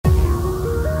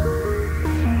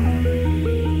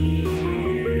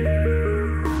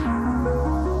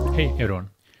Hey everyone,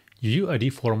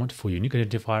 UUID format for unique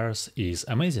identifiers is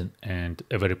amazing and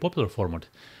a very popular format,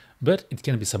 but it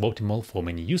can be suboptimal for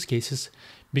many use cases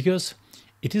because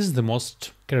it is the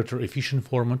most character efficient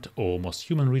format or most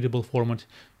human readable format.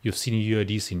 You've seen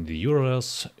UUIDs in the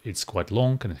URLs, it's quite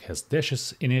long and it has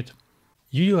dashes in it.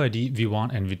 UUID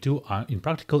v1 and v2 are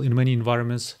impractical in many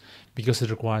environments because it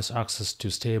requires access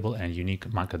to stable and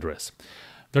unique MAC address.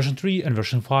 Version 3 and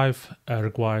version 5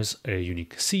 requires a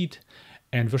unique seed,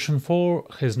 and version 4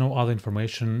 has no other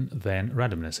information than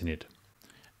randomness in it.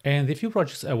 And the few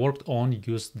projects I worked on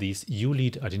used this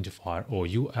ULID identifier or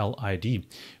ULID,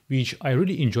 which I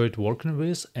really enjoyed working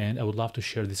with, and I would love to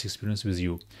share this experience with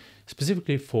you,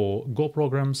 specifically for Go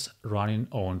programs running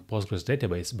on Postgres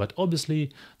database, but obviously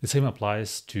the same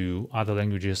applies to other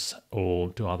languages or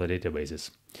to other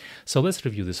databases. So let's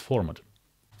review this format.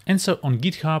 And so on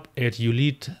GitHub at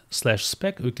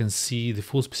ULID/spec, we can see the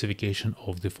full specification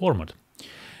of the format.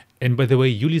 And by the way,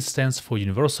 ULID stands for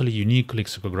Universally Unique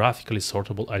Lexicographically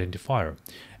Sortable Identifier.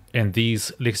 And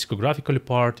this lexicographically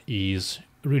part is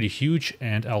really huge,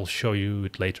 and I'll show you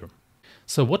it later.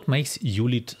 So what makes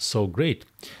ULID so great?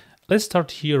 Let's start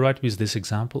here right with this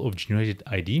example of generated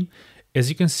ID. As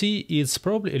you can see, it's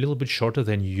probably a little bit shorter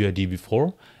than UUID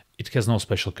before. It has no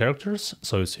special characters,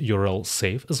 so it's URL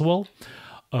safe as well.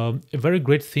 A very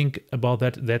great thing about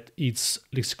that it's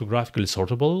lexicographically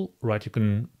sortable, right? You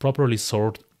can properly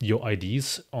sort your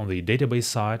IDs on the database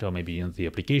side or maybe on the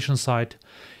application side.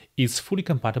 It's fully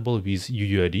compatible with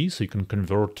UUID, so you can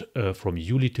convert from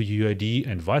ULID to UUID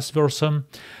and vice versa.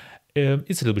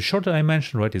 It's a little bit shorter, I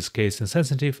mentioned, right? It's case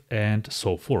insensitive and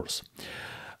so forth.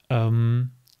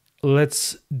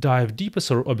 Let's dive deeper.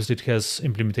 So obviously it has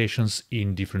implementations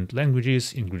in different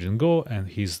languages, including Go, and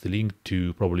here's the link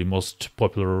to probably most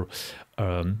popular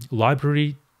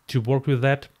library to work with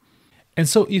that. And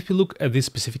so if you look at this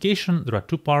specification, there are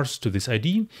two parts to this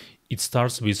ID. It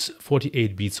starts with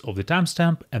 48 bits of the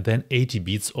timestamp and then 80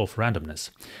 bits of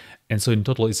randomness. And so in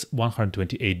total it's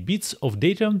 128 bits of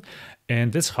data,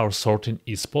 and that's how sorting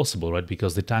is possible, right?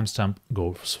 Because the timestamp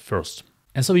goes first.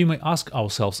 And so we may ask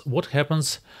ourselves, what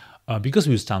happens because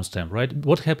we use timestamp, right?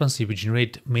 What happens if we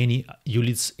generate many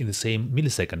ULIDs in the same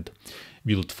millisecond?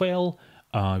 Will it fail?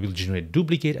 Will it generate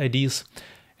duplicate IDs?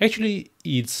 Actually,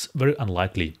 it's very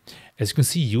unlikely. As you can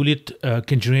see, ULID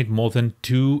can generate more than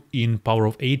 2 in power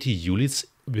of 80 ULIDs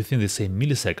within the same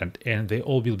millisecond, and they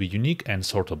all will be unique and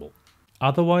sortable.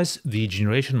 Otherwise, the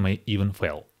generation may even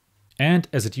fail. And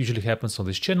as it usually happens on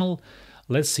this channel,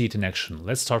 let's see it in action.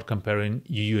 Let's start comparing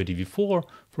UUID v4,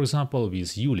 for example,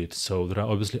 with ULID. So there are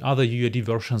obviously other UUID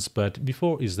versions, but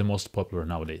v4 is the most popular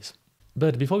nowadays.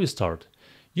 But before we start,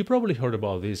 you probably heard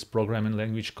about this programming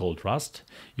language called Rust.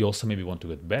 You also maybe want to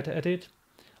get better at it.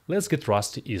 Let's Get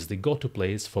Rusty is the go-to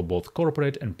place for both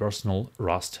corporate and personal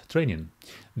Rust training.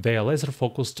 They are laser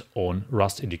focused on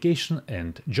Rust education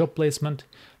and job placement.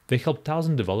 They help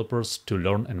 1,000 developers to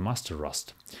learn and master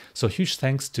Rust. So huge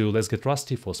thanks to Let's Get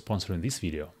Rusty for sponsoring this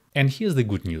video. And here's the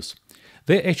good news.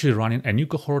 They're actually running a new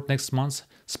cohort next month.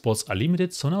 Spots are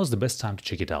limited, so now's the best time to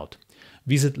check it out.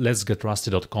 Visit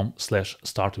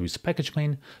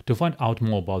letsgetrusty.com/startwithpackageMain to find out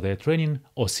more about their training,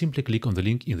 or simply click on the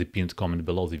link in the pinned comment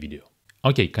below the video.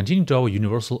 Okay, continuing to our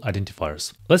universal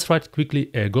identifiers. Let's write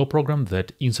quickly a Go program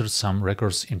that inserts some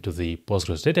records into the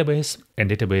Postgres database,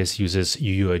 and database uses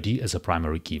UUID as a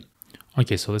primary key.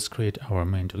 Okay, so let's create our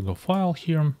main.go file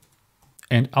here.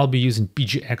 And I'll be using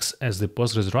pgx as the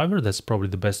Postgres driver. That's probably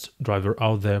the best driver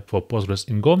out there for Postgres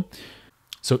in Go.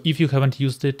 So if you haven't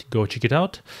used it, go check it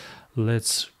out.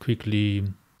 Let's quickly...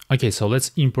 Okay, so let's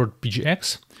import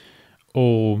pgx.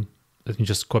 Or let me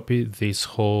just copy this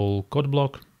whole code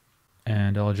block.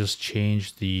 And I'll just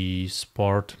change the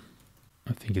part.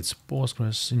 I think it's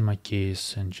Postgres in my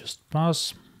case, and just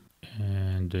pass.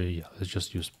 And yeah, let's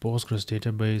just use Postgres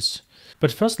database.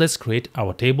 But first, let's create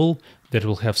our table that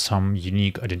will have some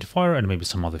unique identifier and maybe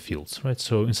some other fields, right?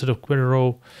 So instead of query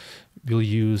row, we'll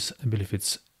use, I believe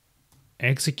it's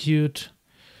execute.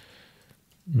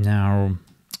 Now,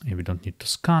 we don't need to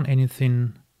scan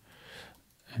anything,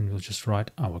 and we'll just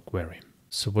write our query.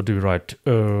 So what do we write?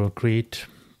 Create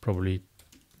probably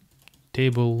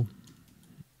table.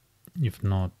 If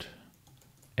not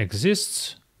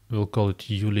exists, we'll call it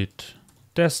ULID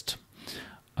test.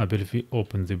 I believe we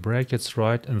open the brackets,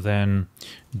 right? And then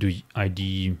do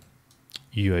ID,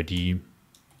 UID,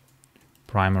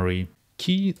 primary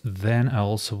key. Then I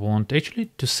also want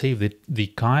actually to save the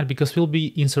kind, because we'll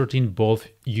be inserting both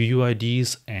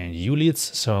UUIDs and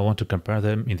ULIDs. So I want to compare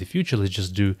them in the future. Let's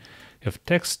just do have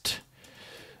text,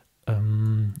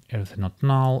 everything not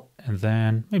null, and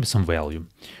then maybe some value.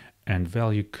 and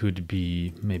value could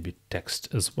be maybe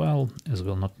text as well,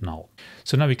 not null.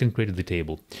 So now we can create the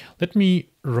table. Let me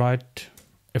write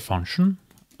a function,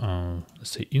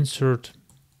 let's say insert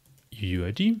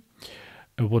UUID.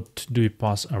 What do we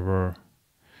pass our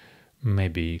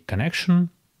maybe connection?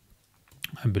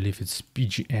 I believe it's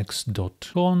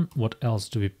pgx.con. What else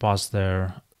do we pass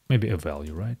there? Maybe a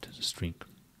value, right? A string.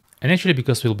 And actually,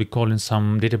 because we'll be calling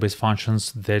some database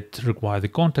functions that require the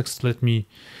context, let me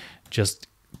just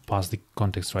pass the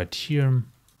context right here.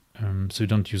 So we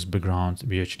don't use background.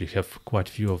 We actually have quite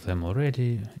a few of them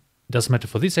already. It doesn't matter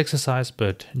for this exercise,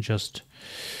 but just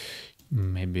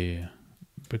maybe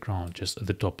background just at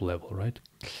the top level, right?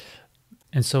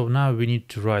 And so now we need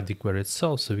to write the query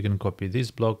itself. So we can copy this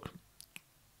block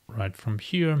right from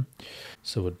here.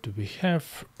 So what do we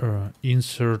have?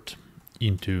 Insert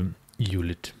into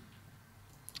ULID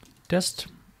test,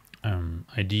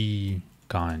 ID,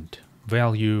 kind,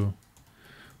 value,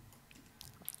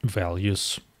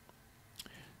 values.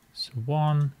 So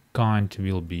one kind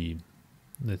will be,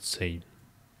 let's say,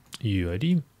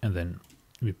 UUID, and then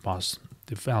we pass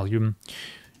the value.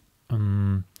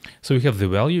 So we have the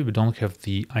value, we don't have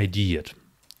the ID yet,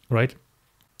 right?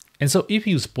 And so if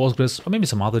you use Postgres or maybe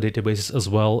some other databases as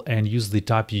well and use the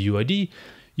type UUID,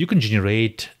 you can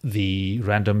generate the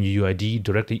random UUID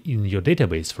directly in your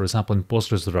database. For example, in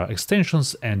Postgres, there are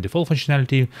extensions and default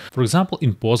functionality. For example,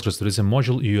 in Postgres, there is a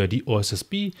module UUID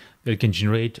OSSP that can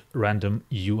generate random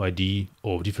UUID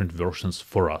of different versions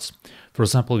for us. For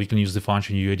example, we can use the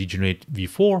function UUID generate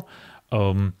v4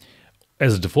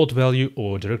 as a default value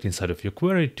or directly inside of your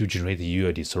query to generate the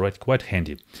UUID. So, right, quite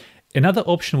handy. Another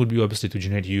option would be obviously to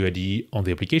generate UUID on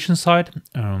the application side.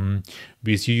 With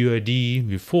UUID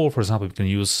v4, for example, we can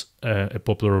use a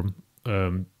popular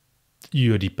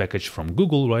UUID package from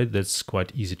Google, right? That's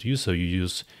quite easy to use. So you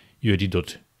use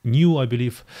UUID.new, I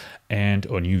believe,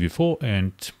 or new v4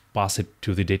 and pass it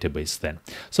to the database then.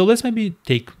 So let's maybe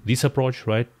take this approach,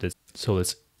 right? So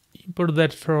let's import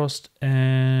that first.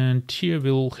 And here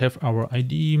we'll have our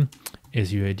ID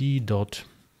as UUID dot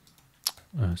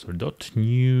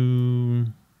new,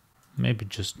 maybe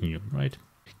just new, right?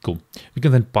 Cool. We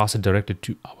can then pass it directly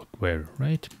to our query,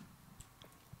 right?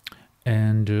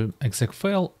 And exec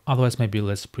file. Otherwise, maybe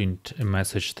let's print a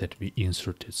message that we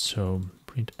inserted. So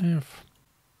printf.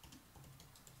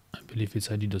 I believe it's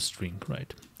id.string,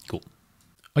 right? Cool.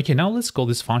 Okay, now let's call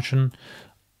this function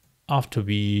after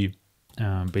we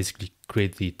basically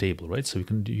create the table, right? So we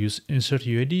can use insert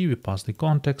UID. We pass the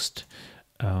context.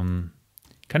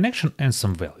 Connection and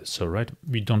some values. So, right,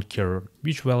 we don't care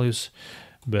which values,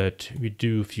 but we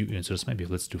do a few inserts. Maybe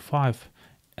let's do 5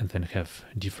 and then have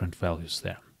different values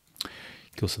there.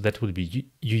 Cool. So that would be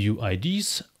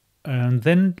UUIDs. And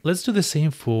then let's do the same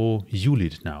for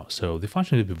ULID now. So the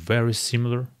function will be very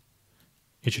similar,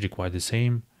 actually quite the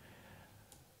same.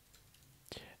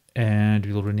 And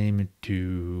we'll rename it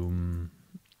to,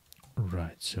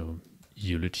 right, so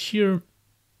ULID here,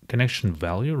 connection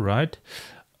value, right?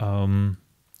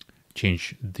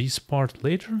 Change this part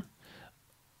later,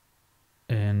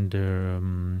 and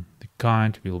the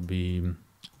kind will be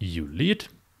ULID.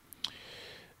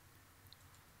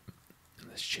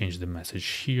 Let's change the message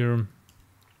here.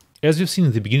 As you've seen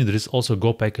in the beginning, there is also a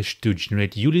Go package to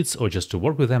generate ULIDs or just to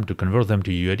work with them, to convert them to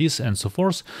UIDs and so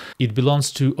forth. It belongs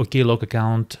to OKLog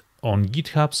account on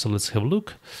GitHub, so let's have a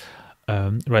look.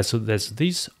 Right, so that's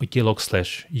this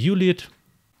OKLog/ULID.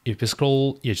 If we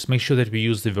scroll, yeah, just make sure that we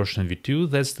use the version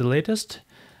v2, that's the latest.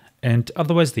 And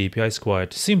otherwise, the API is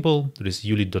quite simple. There is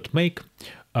ulid.make,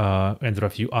 and there are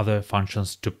a few other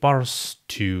functions to parse,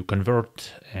 to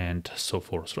convert, and so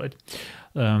forth, right?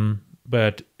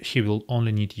 But here we'll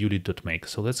only need ulid.make.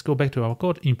 So let's go back to our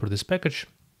code, import this package.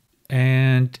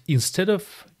 And instead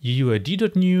of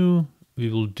UUID.new, we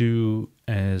will do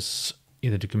as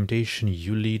in the documentation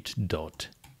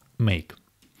ulid.make.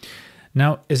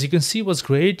 Now, as you can see, what's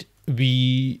great,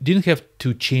 we didn't have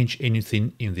to change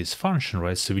anything in this function,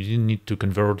 right? So we didn't need to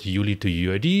convert ULID to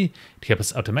UID. It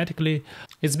happens automatically.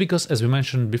 It's because, as we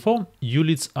mentioned before,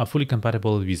 ULIDs are fully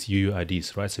compatible with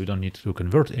UUIDs, right? So we don't need to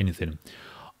convert anything.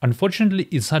 Unfortunately,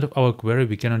 inside of our query,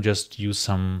 we cannot just use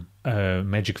some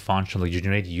magic function like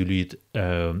generate ULID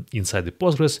inside the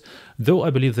Postgres, though I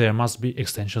believe there must be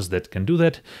extensions that can do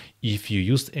that. If you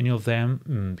used any of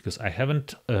them, because I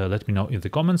haven't, let me know in the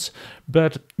comments.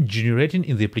 But generating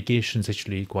in the application is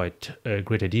actually quite a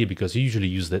great idea because you usually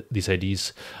use these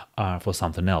IDs for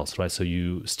something else, right? So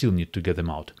you still need to get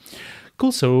them out.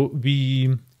 Cool, so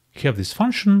we have this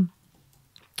function.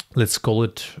 Let's call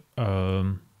it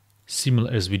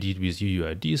similar as we did with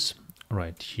UUIDs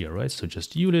right here, right? So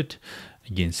just ULID,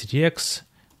 again, CTX,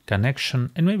 connection,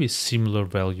 and maybe similar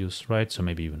values, right? So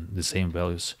maybe even the same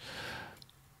values,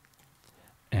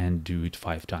 and do it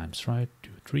 5 times, right? 2,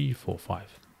 3, 4,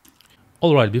 5.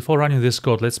 All right, before running this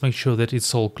code, let's make sure that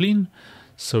it's all clean.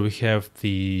 So we have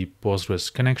the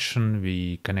Postgres connection,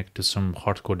 we connect to some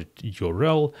hard-coded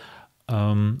URL.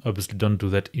 Obviously don't do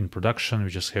that in production, we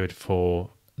just have it for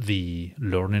the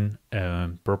learning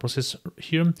purposes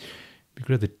here. We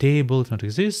create the table, if not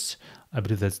exists. I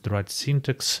believe that's the right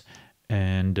syntax.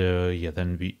 And yeah,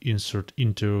 then we insert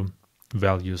into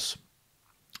values.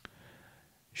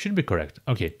 Should be correct.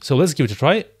 Okay, so let's give it a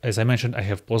try. As I mentioned, I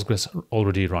have Postgres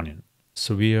already running.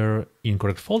 So we are in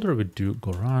correct folder. We do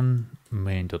go run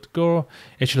main.go.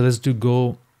 Actually, let's do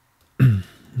go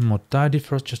more tidy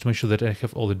first, just to make sure that I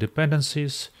have all the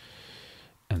dependencies.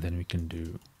 And then we can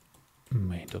do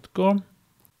main.go.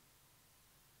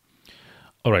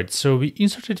 All right, so we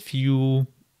inserted few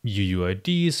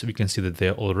UUIDs. We can see that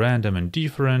they're all random and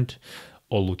different,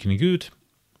 all looking good.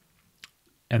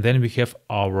 And then we have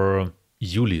our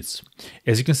ULIDs.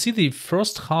 As you can see, the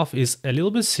first half is a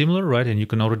little bit similar, right? And you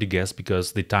can already guess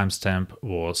because the timestamp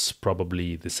was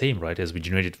probably the same, right? As we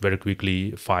generated very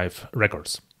quickly 5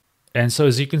 records. And so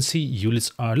as you can see,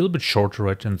 ULIDs are a little bit shorter,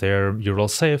 right? And they're URL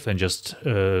safe and just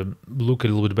look a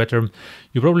little bit better.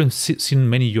 You've probably seen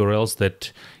many URLs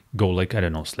that go like, I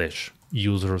don't know,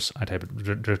 /users. I type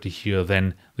it directly here,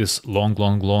 then this long,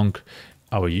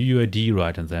 our UUID,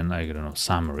 right? And then, I don't know,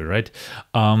 summary, right?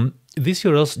 These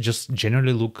URLs just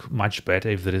generally look much better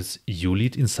if there is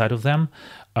ULID inside of them.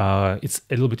 It's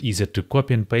a little bit easier to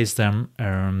copy and paste them.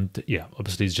 And yeah,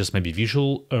 obviously it's just maybe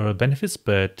visual benefits,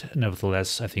 but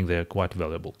nevertheless, I think they're quite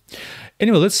valuable.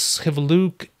 Anyway, let's have a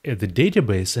look at the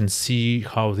database and see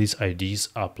how these IDs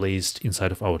are placed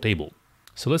inside of our table.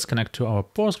 So let's connect to our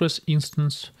Postgres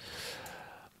instance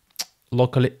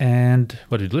locally, and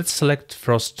let's select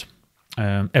first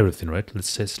everything, right? Let's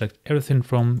say select everything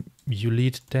from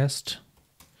ULID test.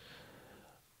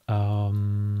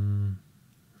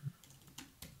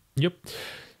 Yep.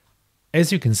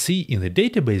 As you can see in the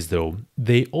database though,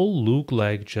 they all look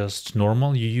like just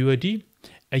normal UUID.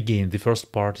 Again, the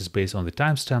first part is based on the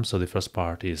timestamp, so the first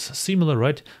part is similar,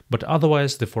 right? But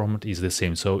otherwise, the format is the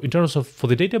same. So in terms of for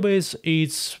the database,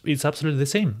 it's absolutely the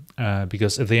same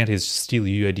because at the end it's still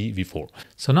UUID v4.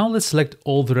 So now let's select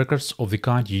all the records of the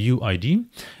kind UUID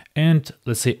and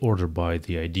let's say order by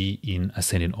the ID in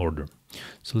ascending order.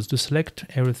 So let's do select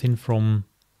everything from,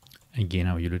 again,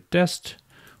 our ULID test,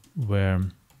 where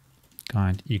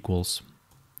kind equals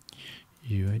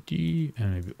UUID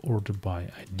and maybe order by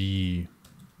ID.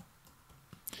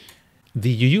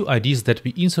 The UUIDs that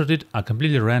we inserted are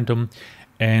completely random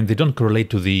and they don't correlate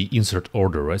to the insert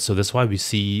order, right? So that's why we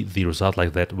see the result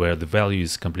like that, where the value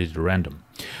is completely random.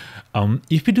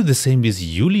 If we do the same with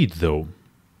ULID though,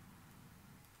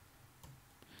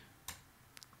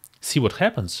 see what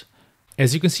happens.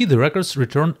 As you can see, the records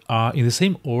returned are in the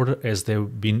same order as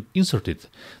they've been inserted.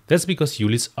 That's because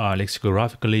ULIDs are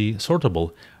lexicographically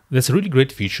sortable. That's a really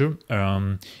great feature.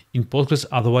 In Postgres,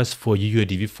 otherwise for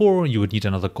UUID v4, you would need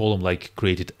another column like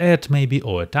created at maybe,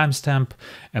 or a timestamp,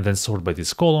 and then sort by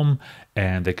this column.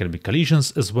 And there can be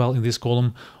collisions as well in this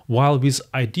column. While with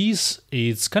IDs,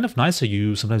 it's kind of nicer.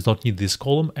 You sometimes don't need this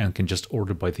column and can just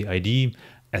order by the ID,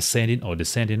 ascending or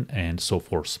descending, and so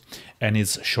forth. And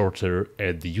it's shorter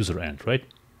at the user end, right?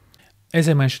 As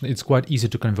I mentioned, it's quite easy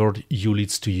to convert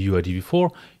ULIDs to UUID v4.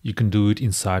 You can do it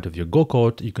inside of your Go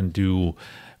code. You can do,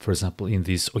 for example, in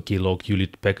this oklog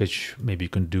ULID package, maybe you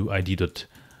can do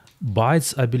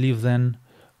id.bytes, I believe then.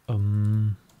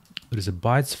 There is a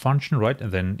bytes function, right?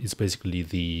 And then it's basically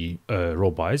the raw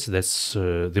bytes. That's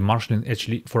the marshalling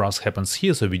actually for us happens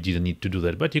here, so we didn't need to do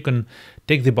that. But you can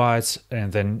take the bytes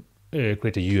and then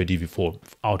create a UUID v4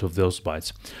 out of those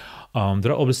bytes.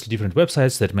 There are obviously different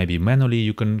websites that maybe manually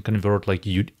you can convert, like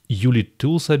ULID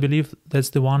tools, I believe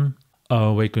that's the one,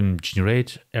 where you can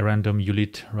generate a random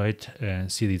ULID, right?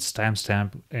 See its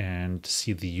timestamp and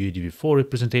see the UUID4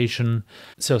 representation.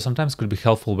 So sometimes it could be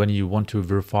helpful when you want to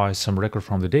verify some record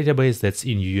from the database that's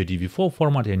in UUID4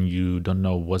 format and you don't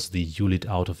know what's the ULID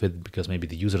out of it because maybe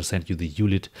the user sent you the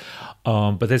ULID,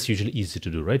 but that's usually easy to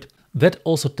do, right? That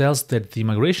also tells that the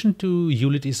migration to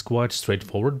ULID is quite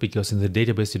straightforward because in the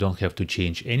database you don't have to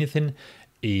change anything.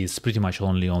 It's pretty much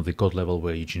only on the code level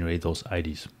where you generate those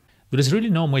IDs. There is really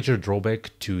no major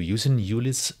drawback to using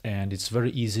ULIDs, and it's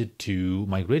very easy to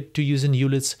migrate to using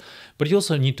ULIDs, but you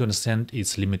also need to understand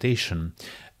its limitation.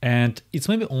 And it's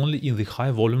maybe only in the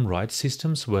high volume write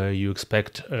systems where you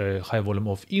expect a high volume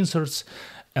of inserts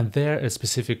And there at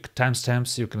specific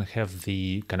timestamps, you can have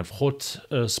the kind of hot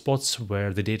spots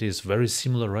where the data is very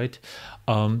similar, right?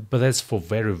 But that's for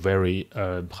very, very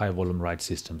high volume write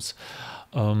systems.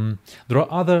 There are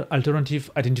other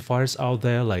alternative identifiers out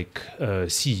there like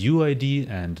CUID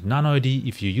and NanoID.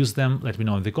 If you use them, let me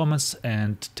know in the comments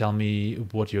and tell me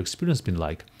what your experience has been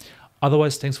like.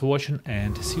 Otherwise, thanks for watching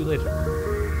and see you later.